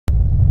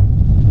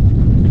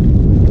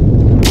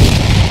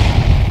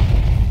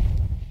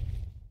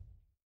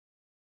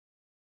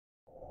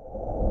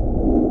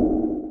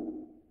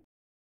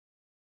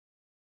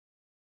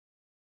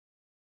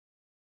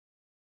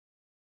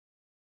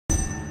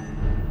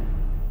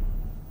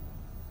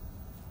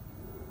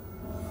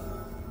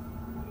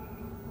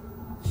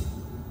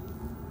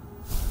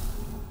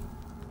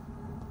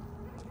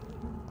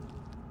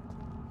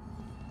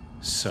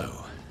So,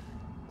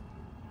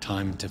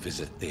 time to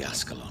visit the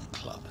Ascalon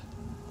Club.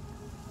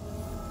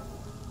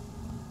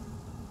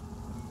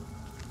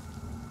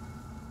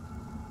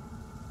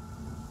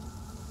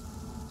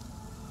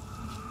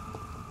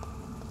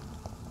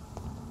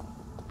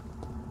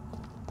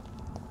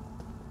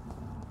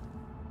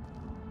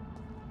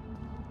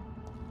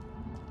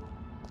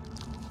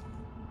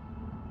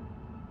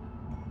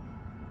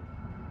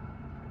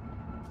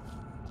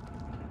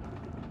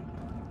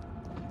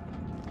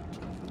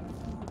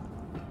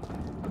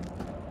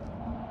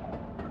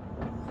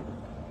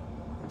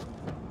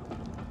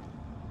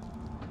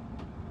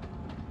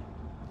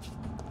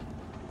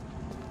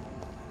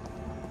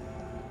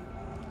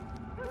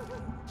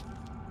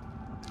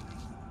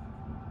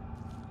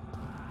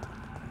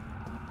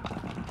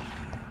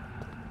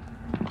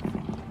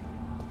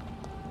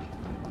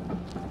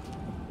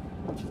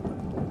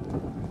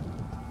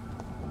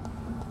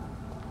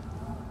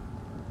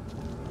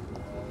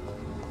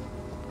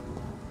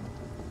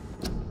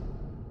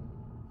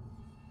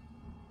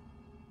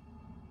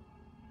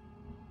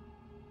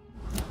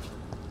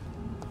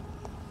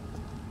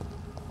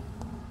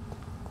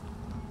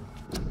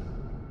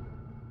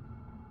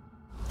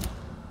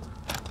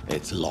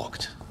 It's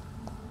locked.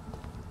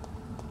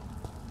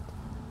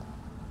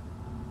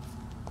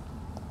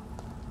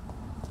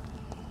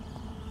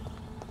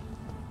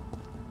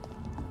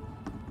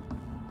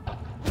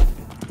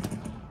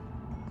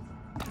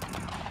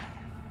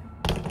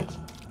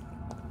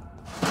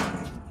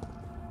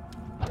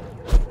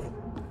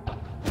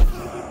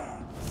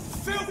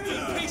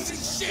 Filthy piece of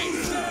shit!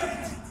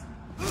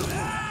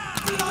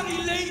 Bloody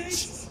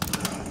leech!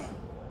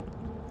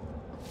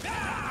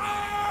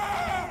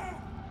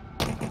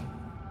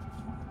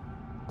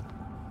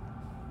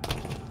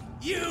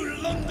 You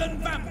London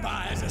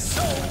vampires are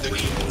so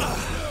weak!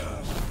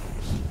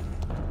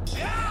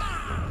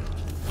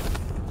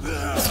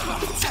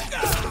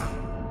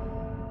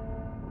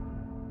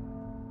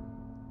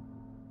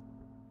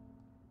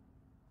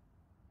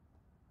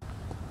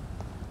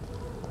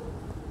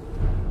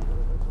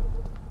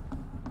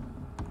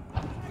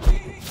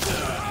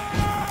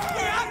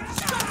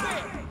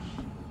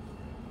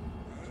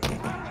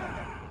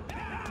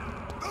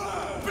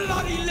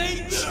 Bloody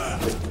leech!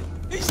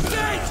 He's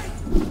dead!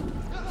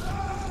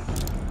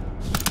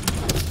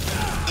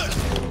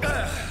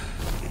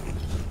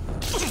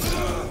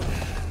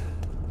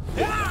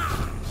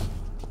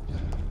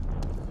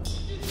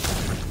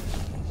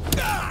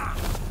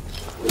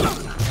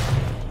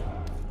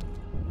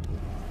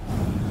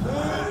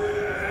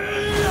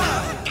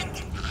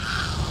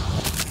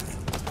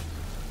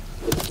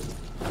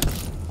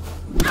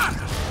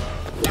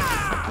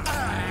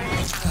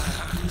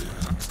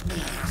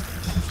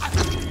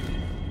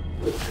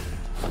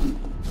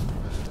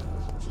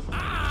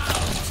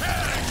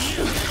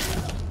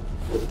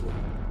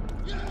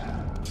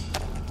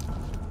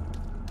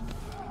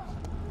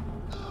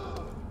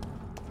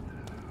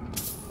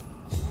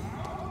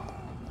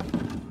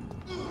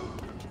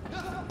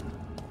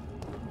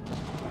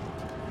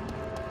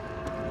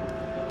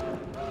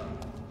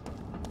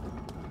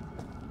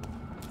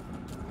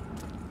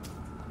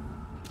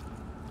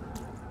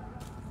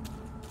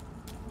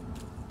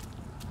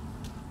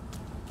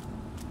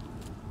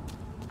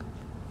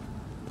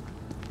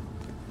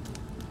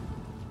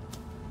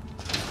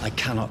 I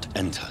cannot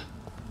enter.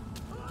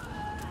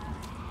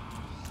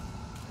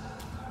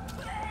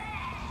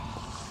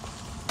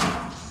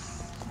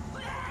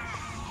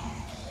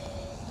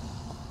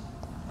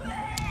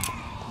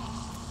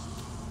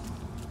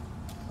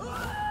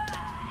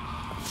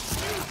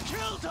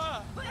 Killed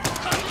her!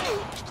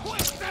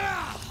 Quick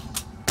now!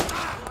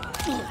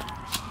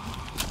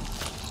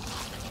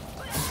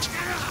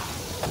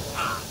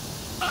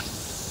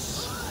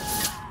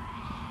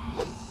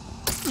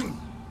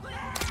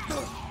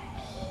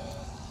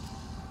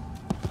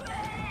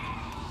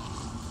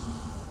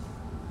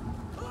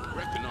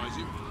 Recognize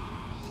him?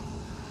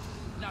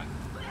 No,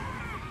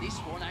 this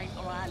one ain't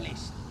on our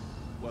list.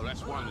 Well,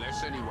 that's one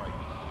less anyway.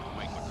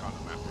 Make my colour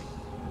happy.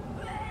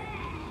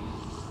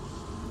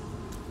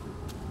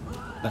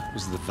 That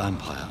was the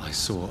vampire I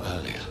saw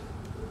earlier.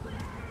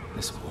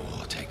 This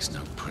war takes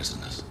no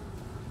prisoners.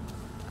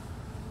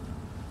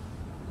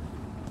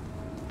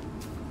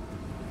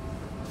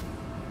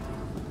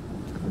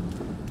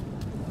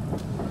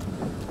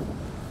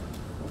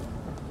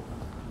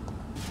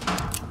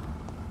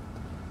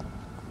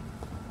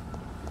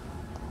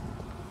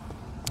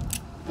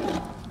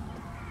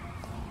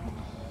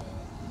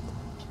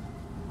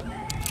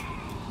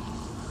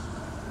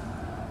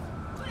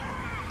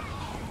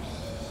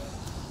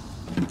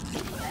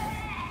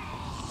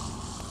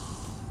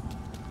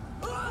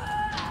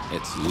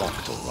 It's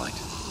locked, all right.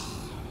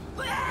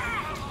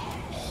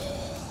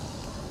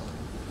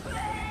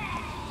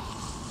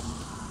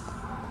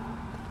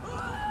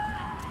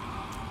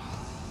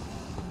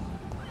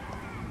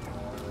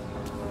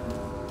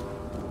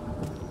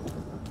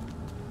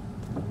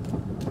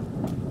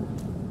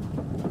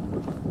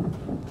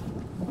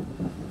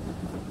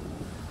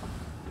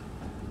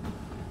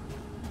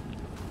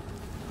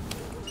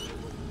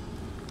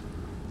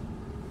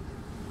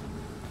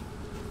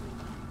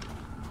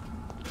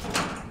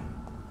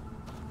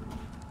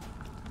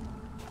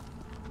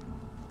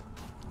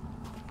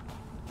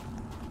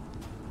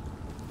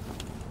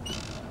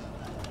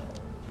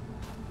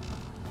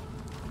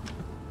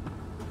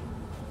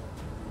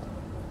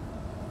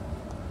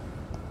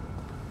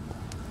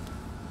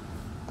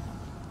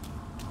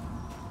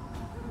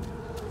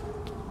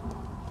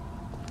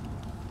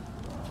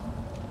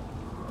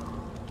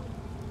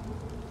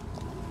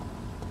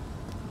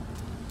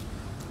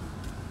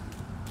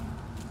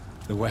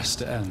 The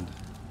West End.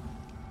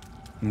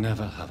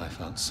 Never have I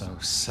felt so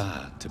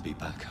sad to be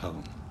back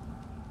home.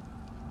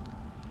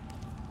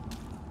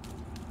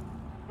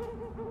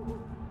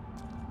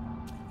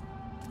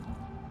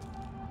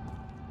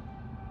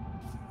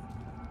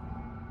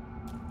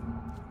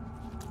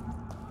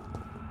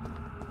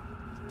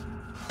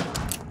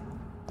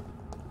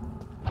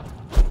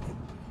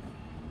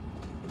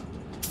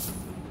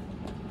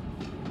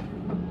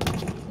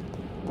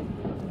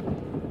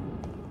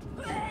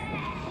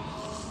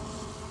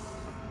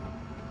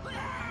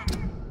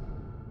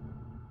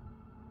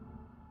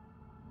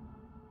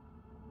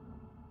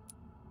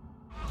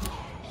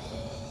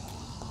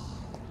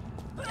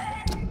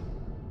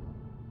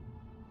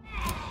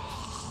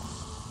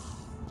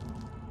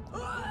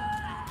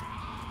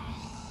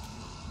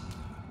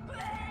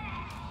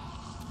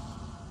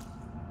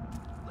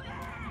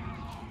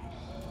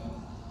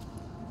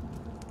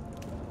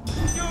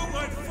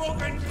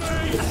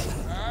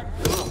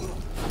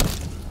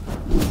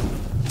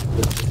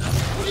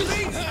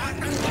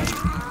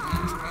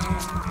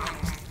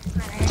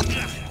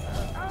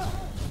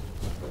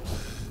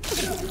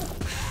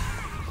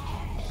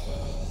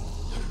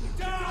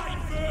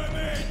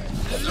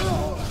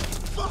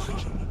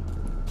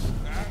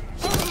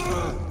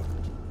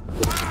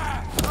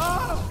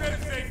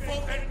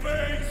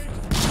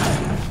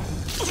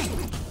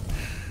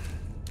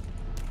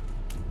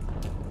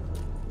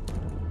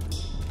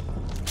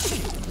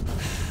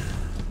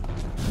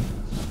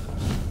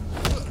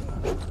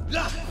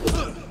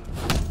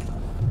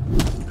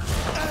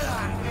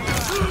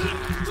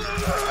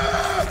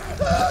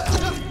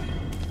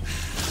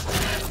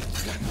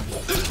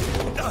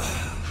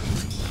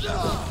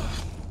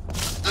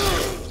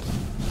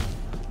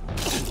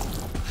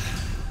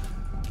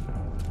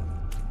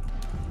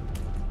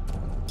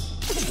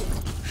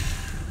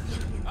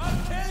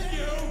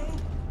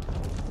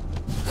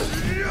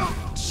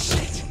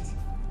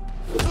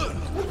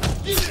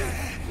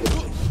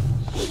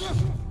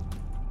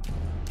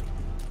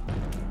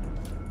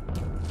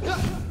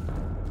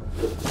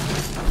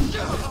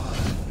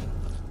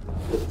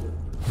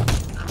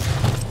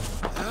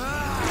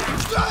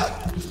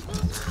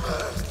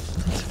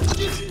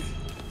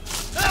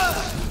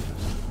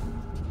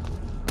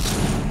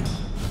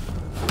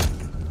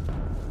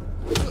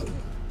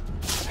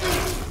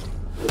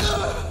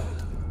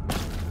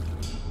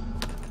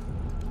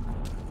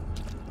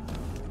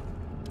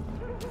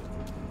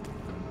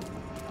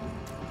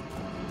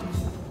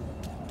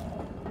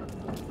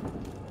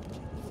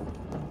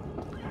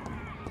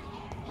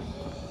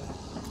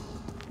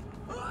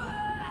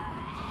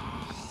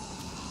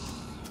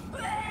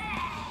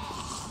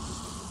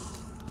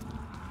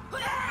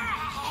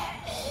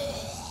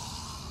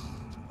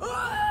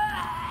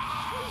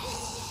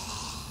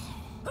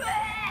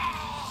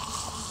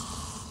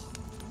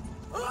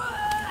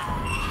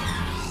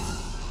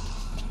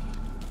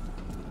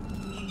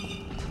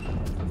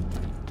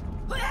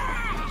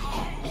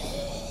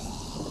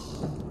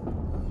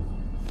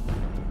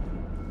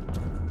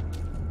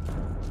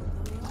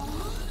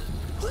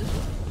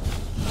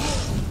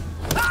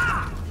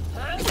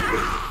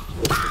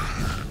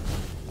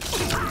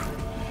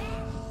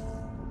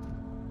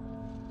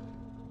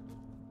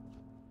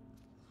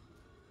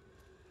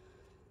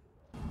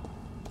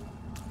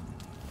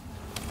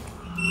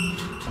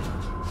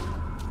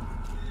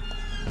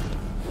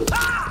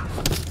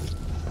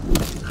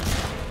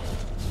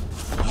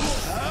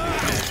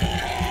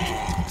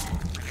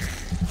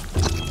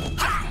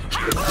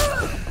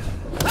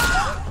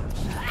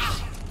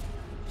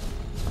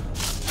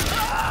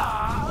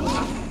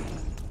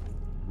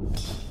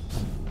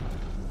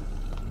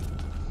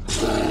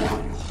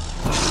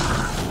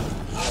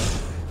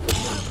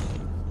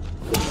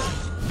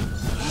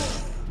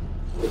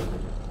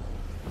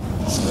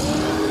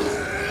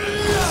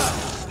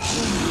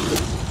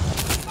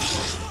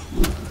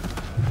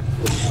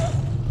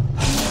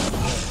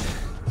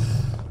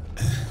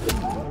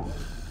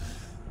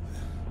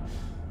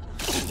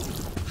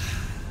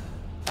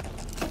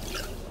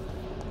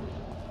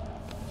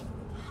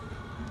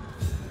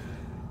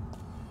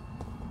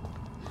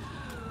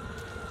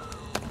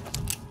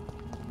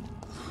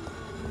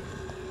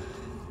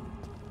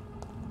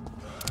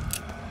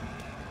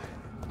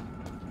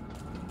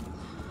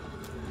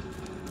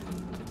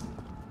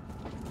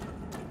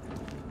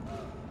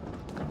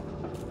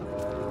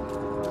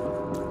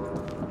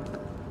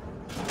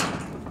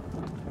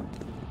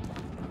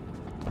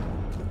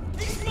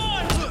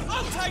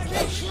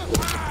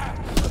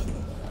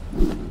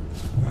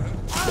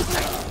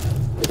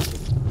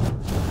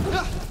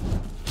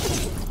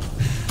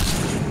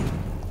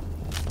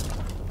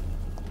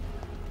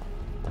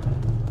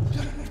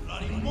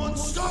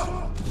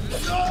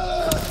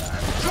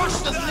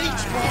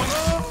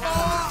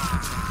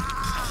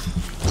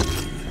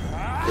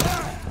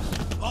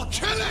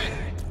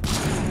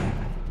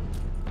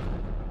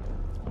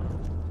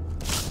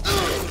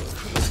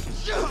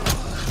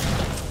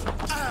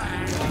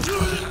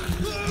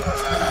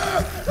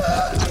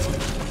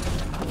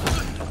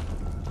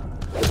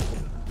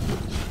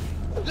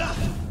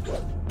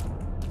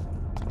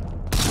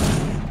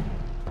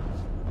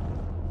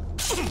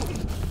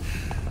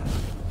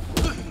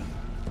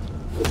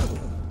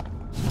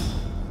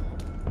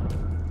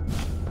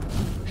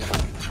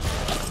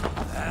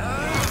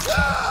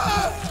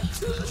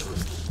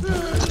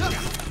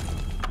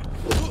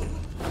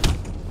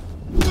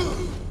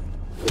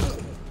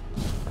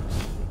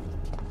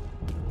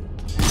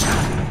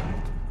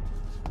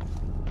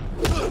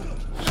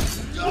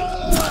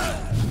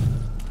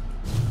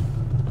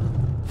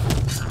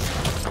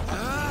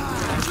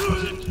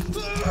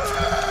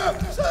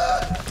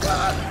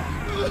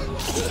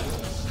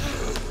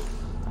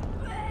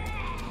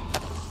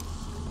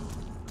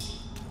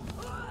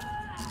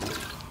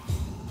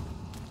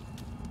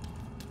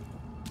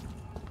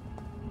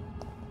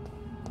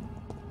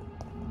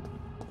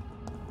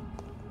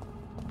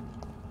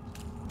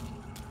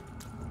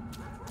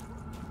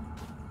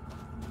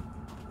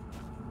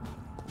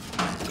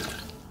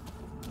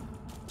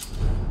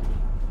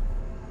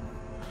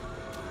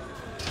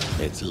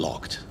 It's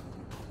locked.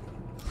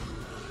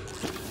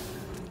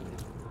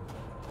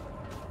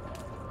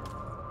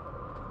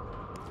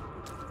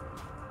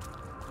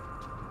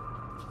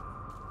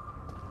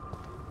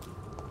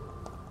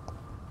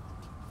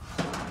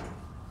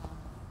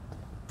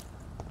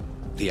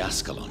 The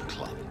Ascalon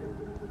Club.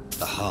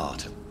 The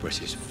heart of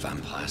British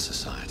vampire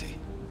society.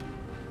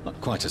 Not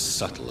quite as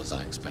subtle as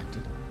I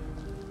expected.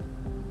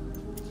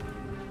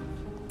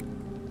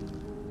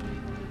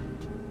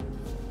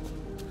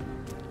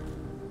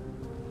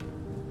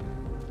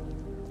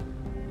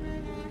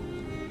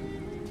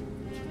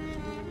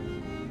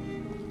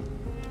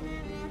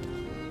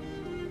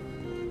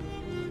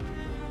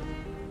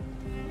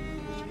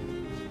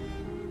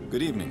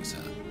 Good evening, sir.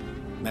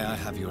 May I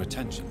have your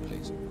attention,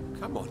 please?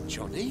 Come on,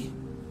 Johnny.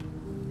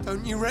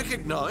 Don't you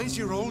recognize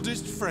your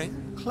oldest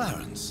friend?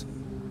 Clarence.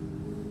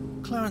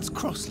 Clarence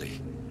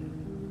Crossley.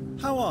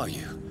 How are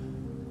you?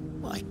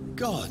 My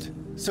God.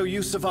 So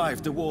you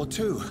survived the war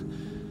too.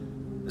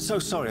 So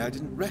sorry I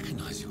didn't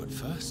recognize you at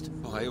first.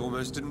 I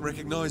almost didn't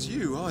recognize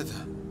you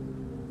either.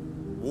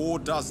 War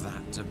does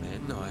that to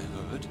men, I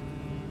heard.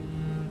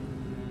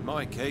 In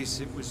my case,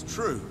 it was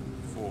true,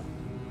 for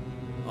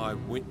I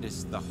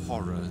witnessed the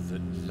horror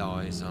that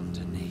lies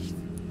underneath.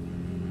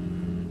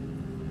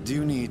 Do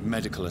you need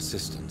medical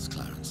assistance,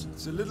 Clarence?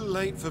 It's a little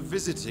late for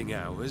visiting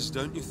hours,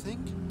 don't you think?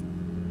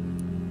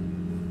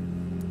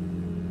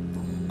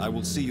 I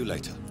will see you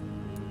later.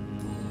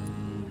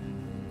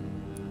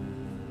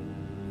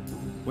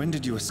 When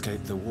did you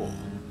escape the war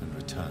and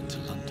return to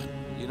London?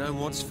 You know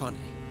what's funny?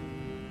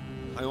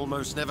 I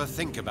almost never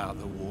think about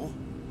the war.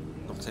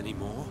 Not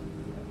anymore.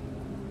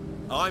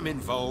 I'm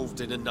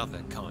involved in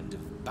another kind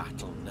of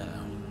battle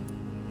now.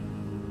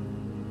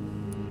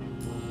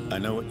 I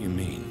know what you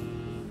mean.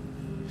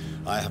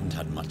 I haven't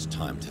had much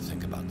time to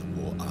think about the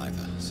war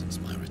either since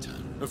my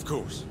return. Of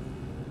course.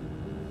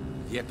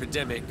 The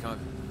epidemic, I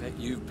bet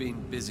you've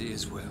been busy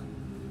as well.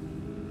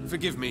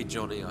 Forgive me,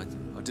 Johnny, I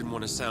didn't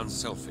want to sound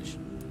selfish.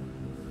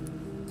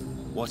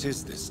 What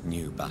is this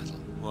new battle?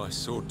 I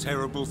saw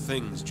terrible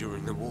things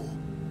during the war.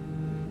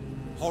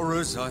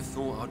 Horrors I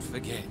thought I'd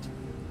forget.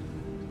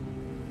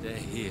 They're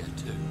here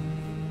too.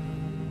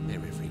 They're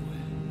everywhere.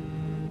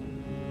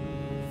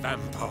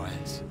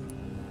 Vampires.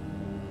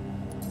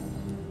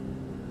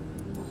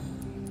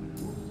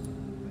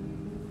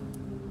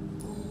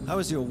 How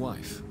is your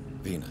wife,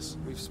 Venus?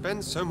 We've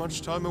spent so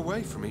much time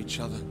away from each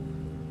other.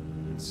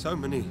 And so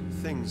many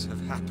things have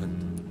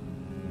happened.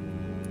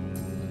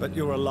 But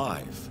you're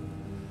alive.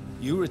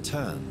 You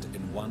returned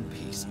in one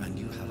piece and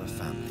you have a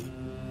family.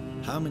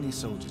 How many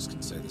soldiers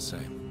can say the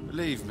same?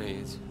 Believe me,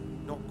 it's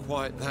not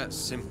quite that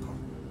simple.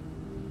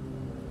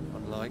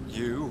 Unlike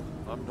you,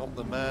 I'm not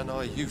the man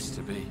I used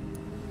to be.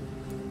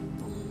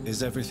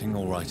 Is everything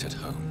all right at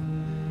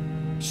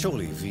home?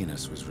 Surely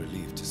Venus was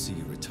relieved to see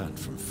you return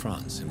from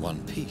France in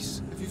one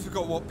piece. Have you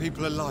forgot what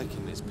people are like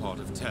in this part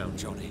of town,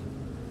 Johnny?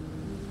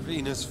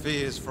 Venus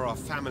fears for our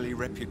family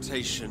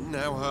reputation.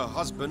 Now her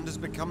husband has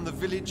become the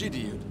village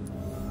idiot.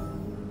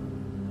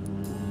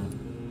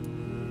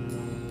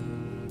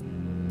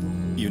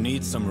 You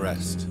need some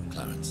rest,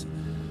 Clarence.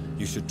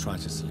 You should try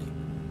to sleep.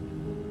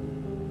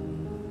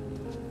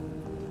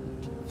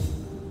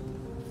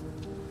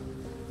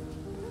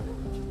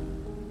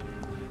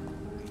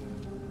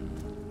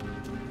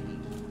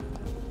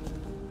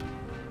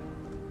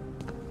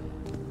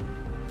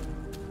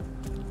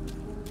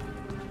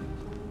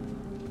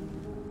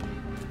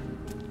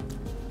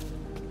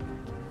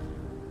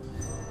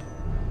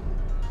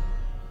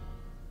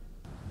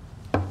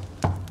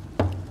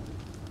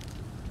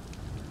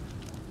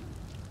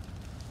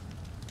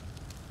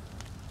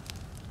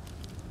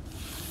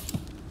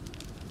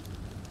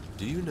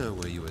 Do you know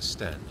where you are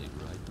standing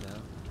right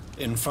now?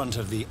 In front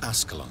of the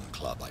Ascalon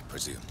Club, I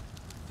presume.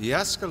 The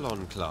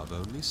Ascalon Club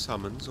only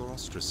summons or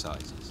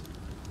ostracizes.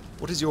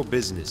 What is your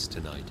business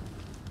tonight?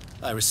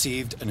 I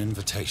received an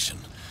invitation.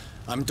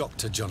 I'm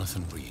Dr.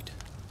 Jonathan Reed.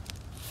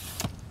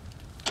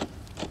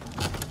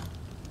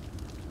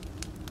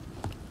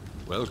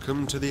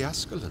 Welcome to the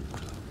Ascalon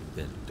Club,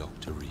 then,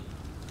 Dr. Reed.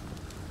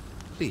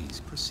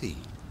 Please proceed.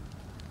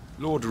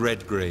 Lord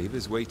Redgrave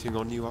is waiting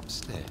on you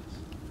upstairs.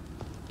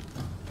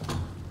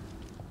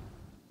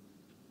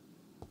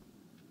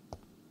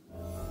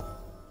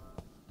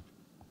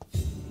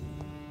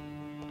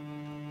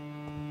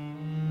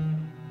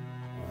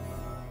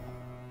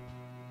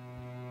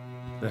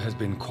 There has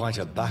been quite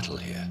a battle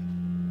here.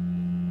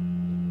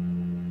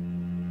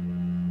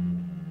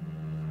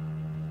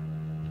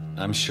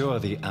 I'm sure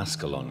the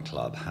Ascalon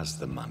Club has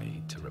the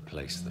money to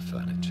replace the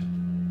furniture.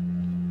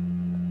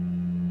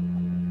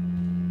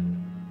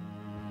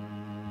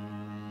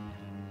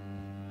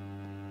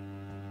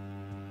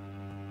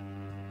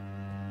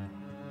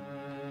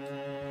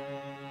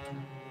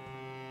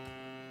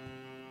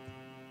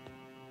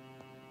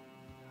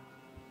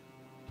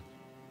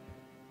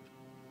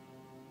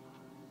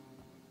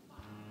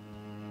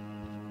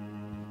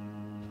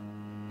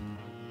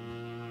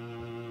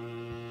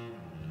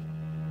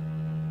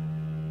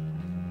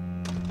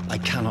 I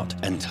cannot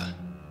enter.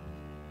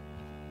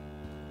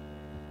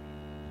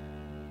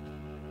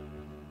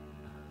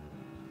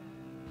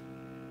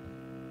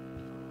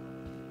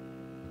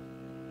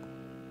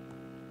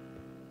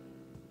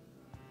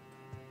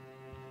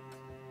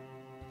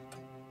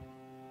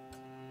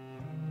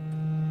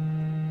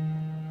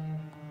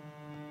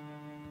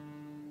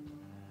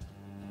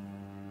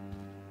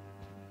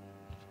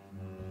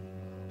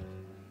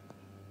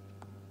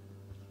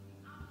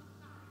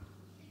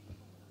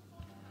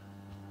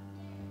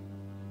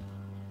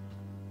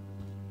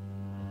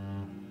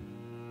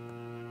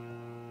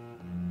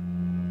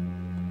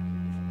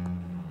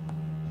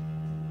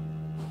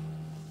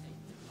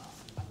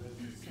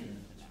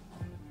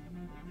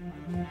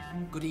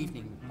 Good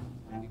evening.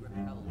 We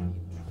repel the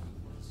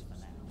intruders for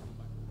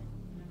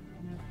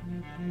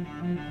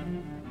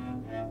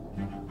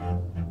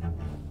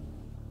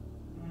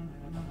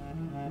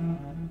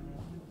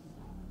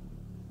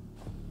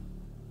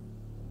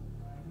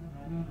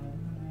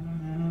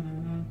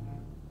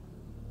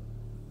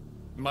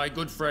My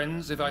good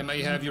friends, if I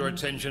may have your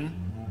attention.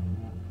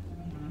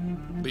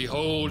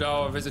 Behold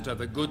our visitor,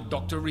 the good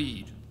Dr.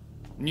 Reed.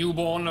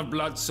 Newborn of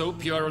blood so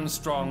pure and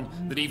strong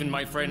that even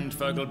my friend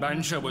Fergal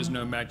Bansher was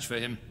no match for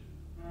him.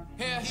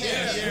 Here,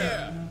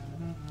 here.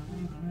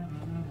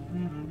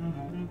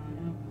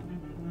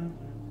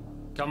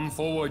 Come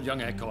forward,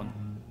 young Ascalon,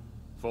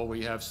 for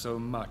we have so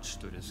much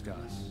to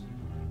discuss.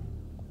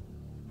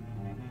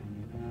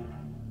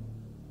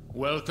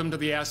 Welcome to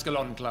the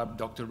Ascalon Club,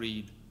 Dr.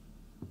 Reed.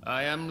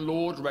 I am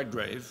Lord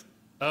Redgrave,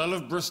 Earl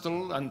of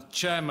Bristol and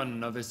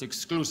chairman of this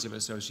exclusive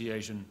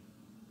association.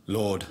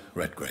 Lord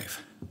Redgrave.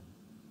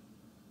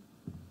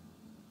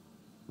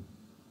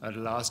 At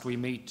last we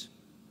meet.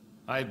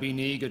 I've been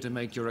eager to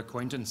make your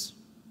acquaintance.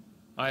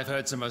 I've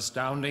heard some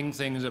astounding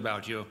things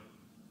about you.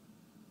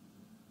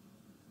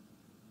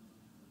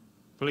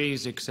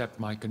 Please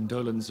accept my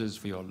condolences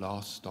for your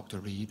loss, Dr.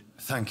 Reed.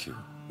 Thank you,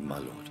 my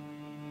lord.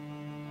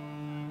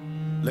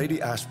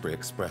 Lady Ashbury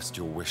expressed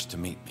your wish to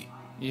meet me.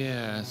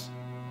 Yes.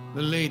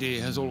 The lady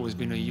has always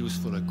been a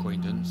useful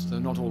acquaintance, though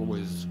not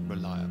always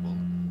reliable.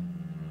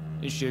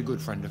 Is she a good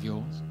friend of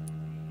yours?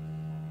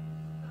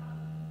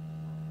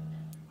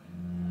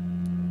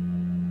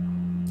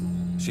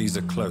 She's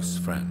a close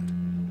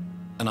friend,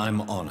 and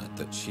I'm honored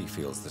that she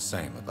feels the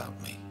same about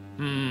me.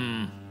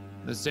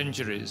 The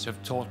centuries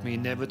have taught me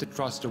never to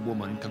trust a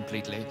woman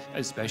completely,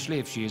 especially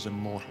if she is a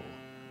mortal.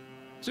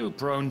 Too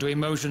prone to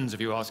emotions,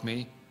 if you ask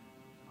me.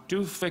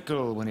 Too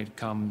fickle when it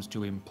comes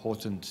to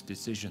important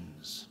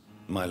decisions.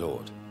 My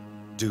lord,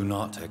 do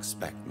not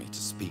expect me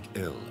to speak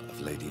ill of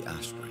Lady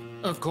Ashbury.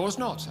 Of course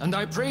not, and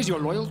I praise your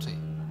loyalty.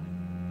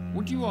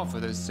 Would you offer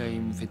the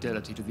same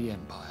fidelity to the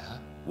Empire?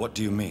 What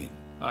do you mean?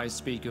 I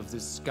speak of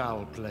this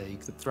skull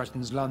plague that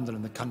threatens London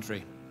and the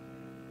country.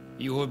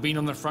 You have been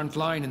on the front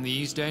line in the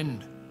East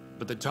End,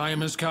 but the time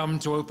has come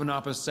to open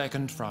up a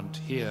second front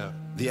here.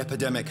 The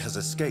epidemic has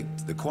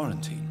escaped the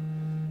quarantine.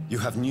 You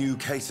have new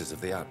cases of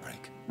the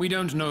outbreak. We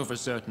don't know for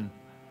certain,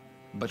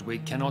 but we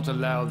cannot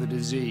allow the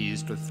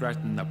disease to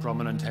threaten the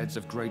prominent heads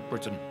of Great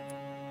Britain.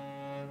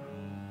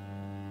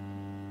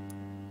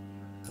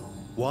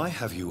 Why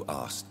have you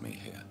asked me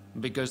here?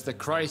 Because the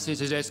crisis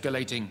is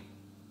escalating.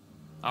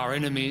 Our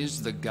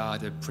enemies, the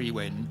Garda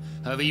Priwen,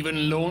 have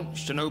even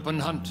launched an open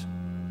hunt.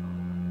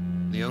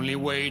 The only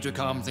way to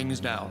calm things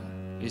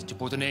down is to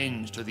put an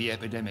end to the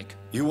epidemic.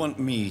 You want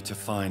me to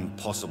find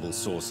possible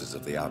sources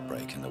of the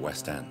outbreak in the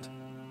West End.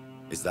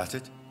 Is that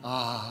it?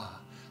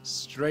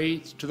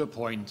 Straight to the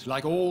point,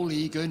 like all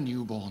eager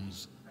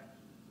newborns.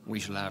 We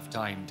shall have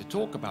time to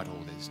talk about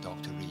all this,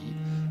 Dr. Reed,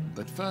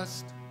 but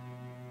first,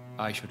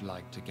 I should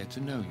like to get to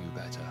know you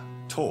better.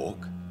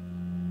 Talk?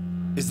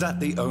 Is that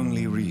the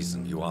only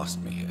reason you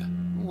asked me here?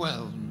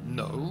 Well,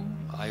 no.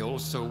 I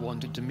also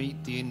wanted to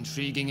meet the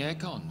intriguing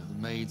Ekon, who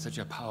made such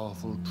a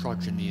powerful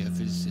progeny of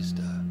his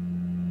sister.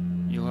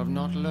 You have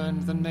not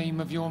learned the name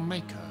of your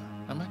maker,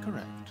 am I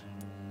correct?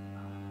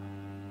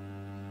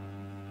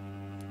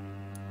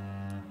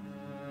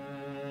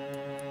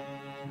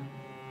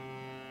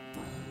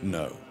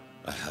 No,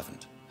 I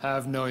haven't.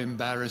 Have no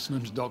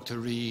embarrassment, Dr.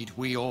 Reed.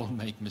 We all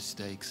make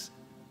mistakes.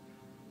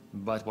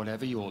 But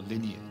whatever your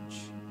lineage,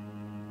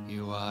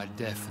 you are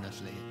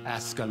definitely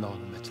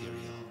Ascalon material.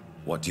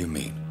 What do you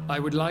mean? I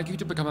would like you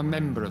to become a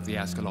member of the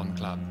Ascalon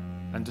Club,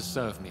 and to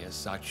serve me as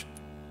such.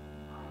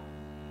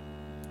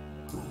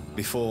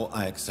 Before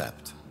I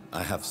accept,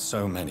 I have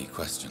so many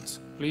questions.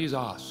 Please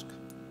ask.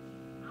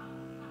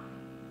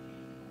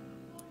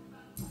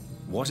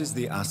 What is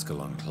the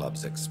Ascalon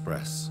Club's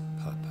express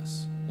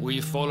purpose? We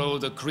follow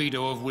the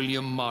credo of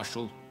William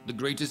Marshall, the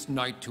greatest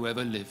knight who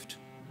ever lived.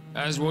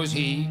 As was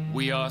he,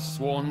 we are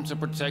sworn to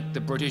protect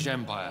the British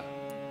Empire.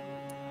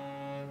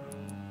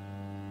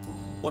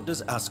 What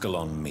does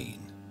Ascalon mean?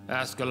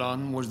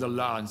 Ascalon was the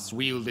lance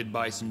wielded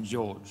by St.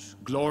 George,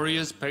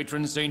 glorious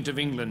patron saint of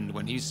England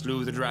when he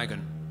slew the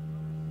dragon.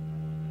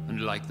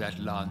 And like that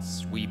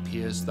lance, we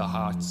pierce the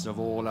hearts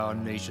of all our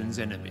nation's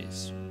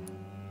enemies.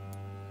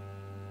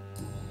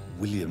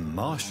 William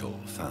Marshall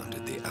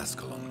founded the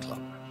Ascalon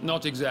Club.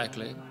 Not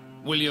exactly.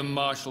 William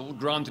Marshall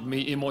granted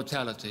me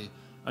immortality,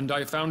 and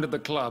I founded the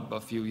club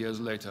a few years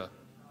later.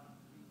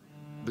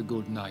 The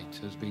good knight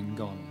has been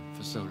gone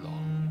for so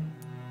long.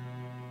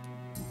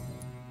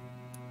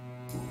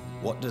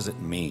 What does it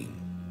mean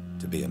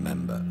to be a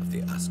member of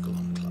the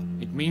Ascalon Club?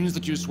 It means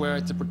that you swear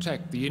to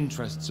protect the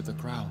interests of the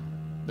crown,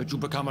 that you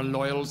become a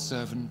loyal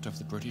servant of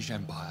the British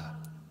Empire.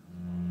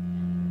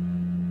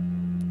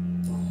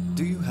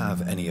 Do you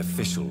have any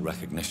official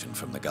recognition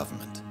from the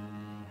government?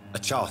 A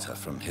charter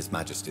from His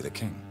Majesty the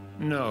King?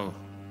 No.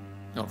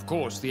 Of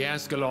course, the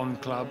Ascalon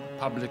Club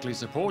publicly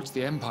supports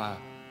the Empire,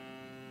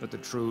 but the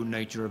true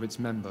nature of its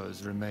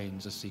members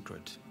remains a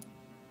secret.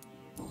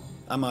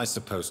 Am I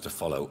supposed to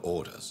follow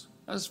orders?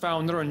 As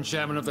founder and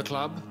chairman of the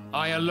club,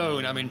 I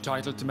alone am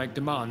entitled to make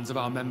demands of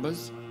our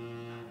members,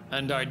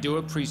 and I do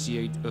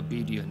appreciate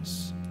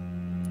obedience.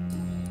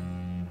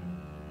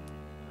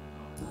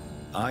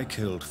 I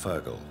killed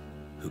Fergal,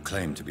 who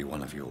claimed to be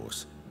one of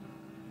yours,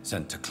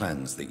 sent to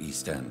cleanse the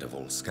East End of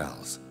all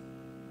Scals.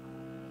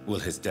 Will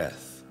his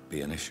death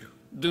be an issue?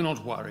 Do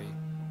not worry.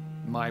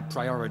 My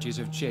priorities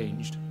have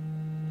changed.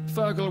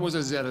 Fergal was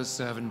a zealous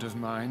servant of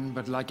mine,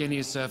 but like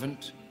any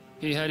servant,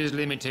 he had his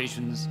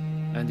limitations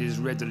and is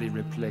readily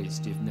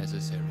replaced if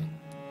necessary.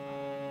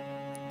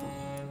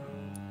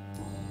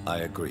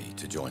 I agree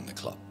to join the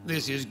club.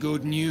 This is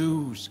good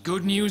news.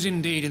 Good news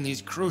indeed in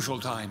these crucial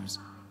times.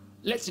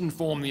 Let's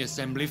inform the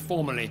Assembly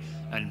formally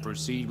and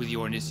proceed with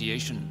your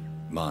initiation.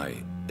 My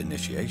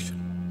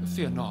initiation?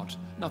 Fear not.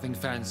 Nothing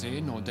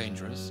fancy nor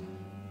dangerous.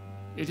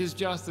 It is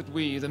just that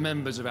we, the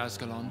members of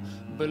Ascalon,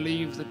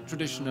 believe that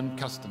tradition and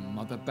custom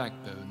are the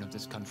backbone of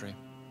this country.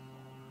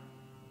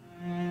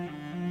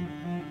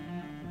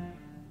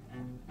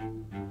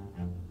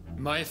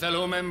 My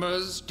fellow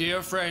members,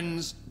 dear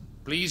friends,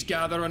 please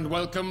gather and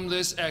welcome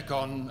this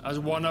Ekon as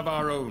one of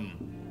our own.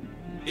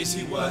 Is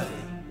he worthy?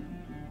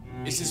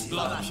 Is his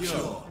blood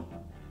pure?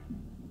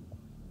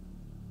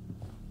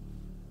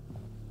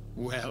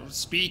 Well,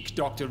 speak,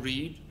 Dr.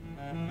 Reed,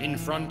 in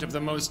front of the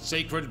most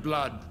sacred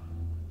blood.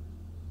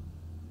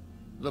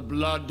 The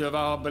blood of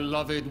our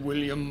beloved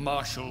William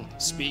Marshall.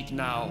 Speak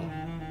now.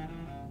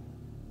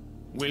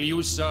 Will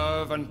you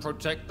serve and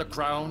protect the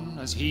crown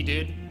as he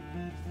did?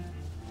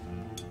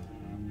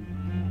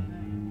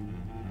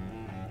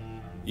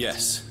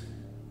 Yes,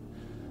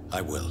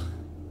 I will.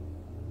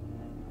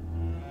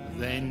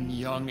 Then,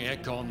 young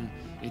Ekon,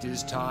 it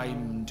is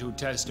time to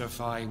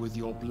testify with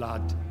your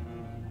blood.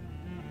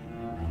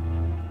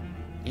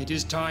 It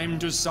is time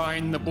to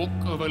sign the Book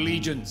of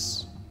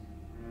Allegiance.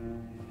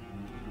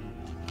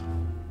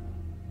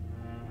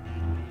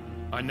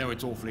 I know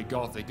it's awfully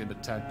gothic and a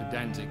tad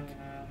pedantic,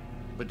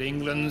 but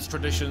England's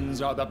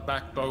traditions are the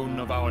backbone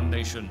of our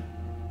nation.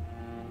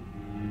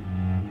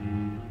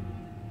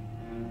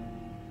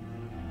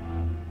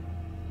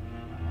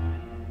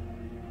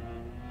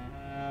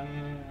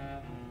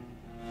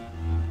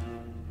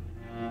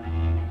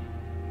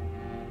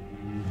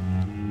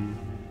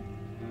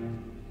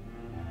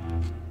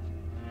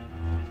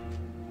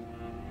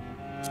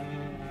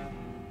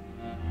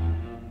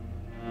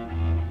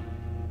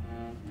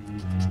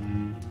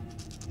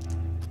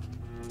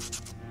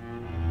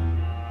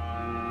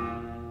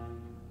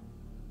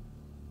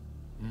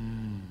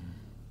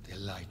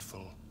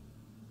 Delightful.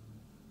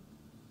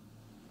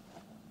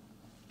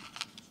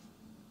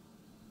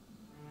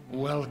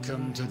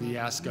 Welcome to the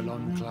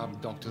Ascalon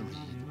Club, Dr. Reed.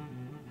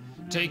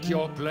 Take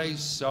your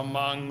place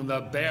among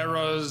the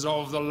bearers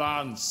of the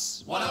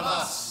lance. One of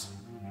us!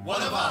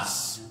 One of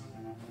us!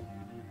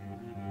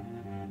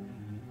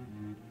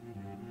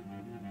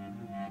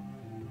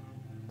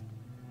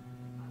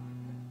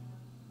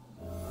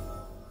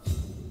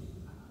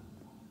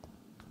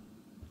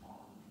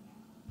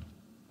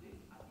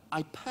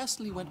 I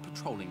personally went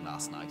patrolling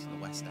last night in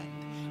the West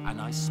End,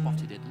 and I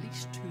spotted at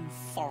least 2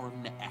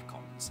 foreign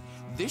Ekons.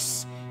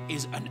 This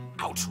is an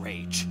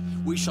outrage.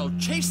 We shall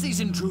chase these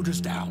intruders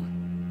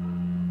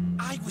down.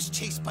 I was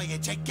chased by a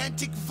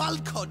gigantic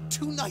Valcod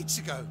 2 nights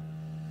ago.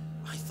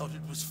 I thought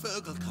it was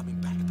Fergal coming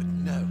back, but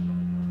no.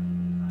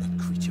 That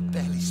creature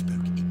barely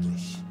spoke English.